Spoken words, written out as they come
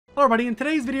Hello everybody, in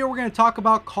today's video we're going to talk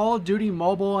about Call of Duty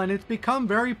Mobile, and it's become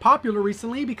very popular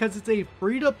recently because it's a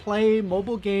free-to-play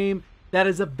mobile game that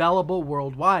is available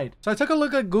worldwide. So I took a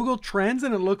look at Google Trends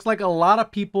and it looks like a lot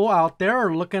of people out there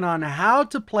are looking on how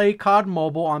to play COD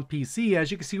Mobile on PC.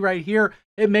 As you can see right here,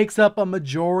 it makes up a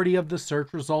majority of the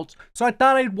search results. So I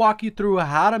thought I'd walk you through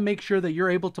how to make sure that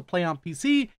you're able to play on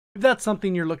PC if that's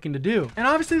something you're looking to do. And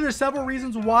obviously there's several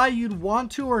reasons why you'd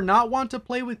want to or not want to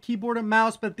play with keyboard and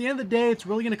mouse, but at the end of the day, it's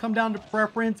really going to come down to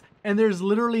preference, and there's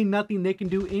literally nothing they can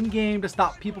do in game to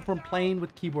stop people from playing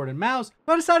with keyboard and mouse.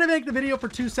 So I decided to make the video for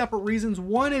two separate reasons.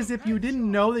 One is if you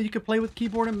didn't know that you could play with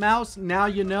keyboard and mouse, now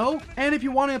you know. And if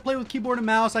you wanted to play with keyboard and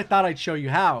mouse, I thought I'd show you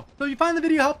how. So if you find the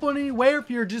video helpful in any way, or if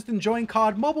you're just enjoying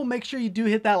COD Mobile, make sure you do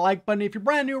hit that like button. If you're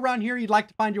brand new around here, you'd like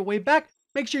to find your way back,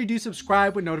 make sure you do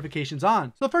subscribe with notifications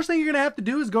on. So the first thing you're going to have to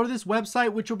do is go to this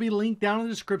website, which will be linked down in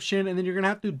the description, and then you're going to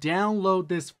have to download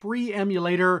this free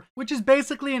emulator, which is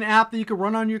basically an app that you can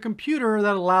run on your computer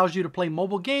that allows you to play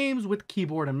mobile games with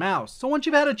keyboard and mouse. So once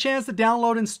you've had a chance to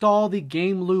download and install the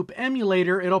Game Loop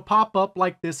emulator, it'll pop up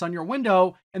like this on your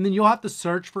window, and then you'll have to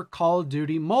search for Call of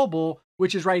Duty Mobile,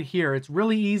 which is right here. It's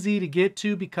really easy to get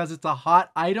to because it's a hot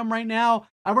item right now.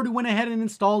 I already went ahead and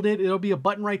installed it. It'll be a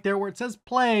button right there where it says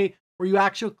play, where you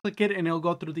actually click it and it'll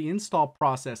go through the install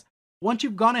process. Once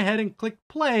you've gone ahead and clicked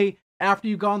play, after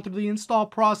you've gone through the install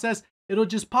process, it'll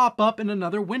just pop up in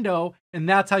another window, and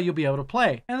that's how you'll be able to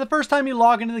play. And the first time you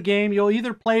log into the game, you'll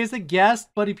either play as a guest,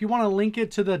 but if you want to link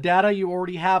it to the data you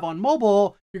already have on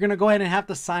mobile, you're going to go ahead and have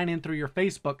to sign in through your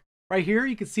Facebook. Right here,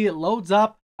 you can see it loads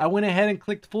up. I went ahead and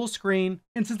clicked full screen,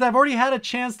 and since I've already had a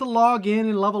chance to log in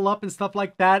and level up and stuff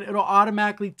like that, it'll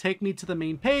automatically take me to the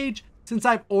main page since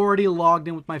I've already logged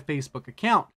in with my Facebook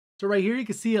account. So right here, you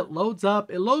can see it loads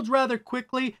up. It loads rather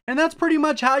quickly, and that's pretty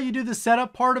much how you do the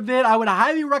setup part of it. I would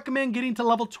highly recommend getting to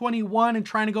level 21 and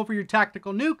trying to go for your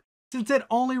tactical nuke, since it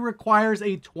only requires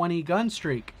a 20 gun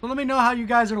streak. So let me know how you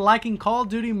guys are liking Call of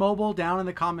Duty Mobile down in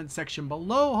the comment section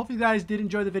below. Hope you guys did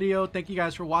enjoy the video. Thank you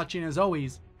guys for watching. As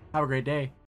always, have a great day.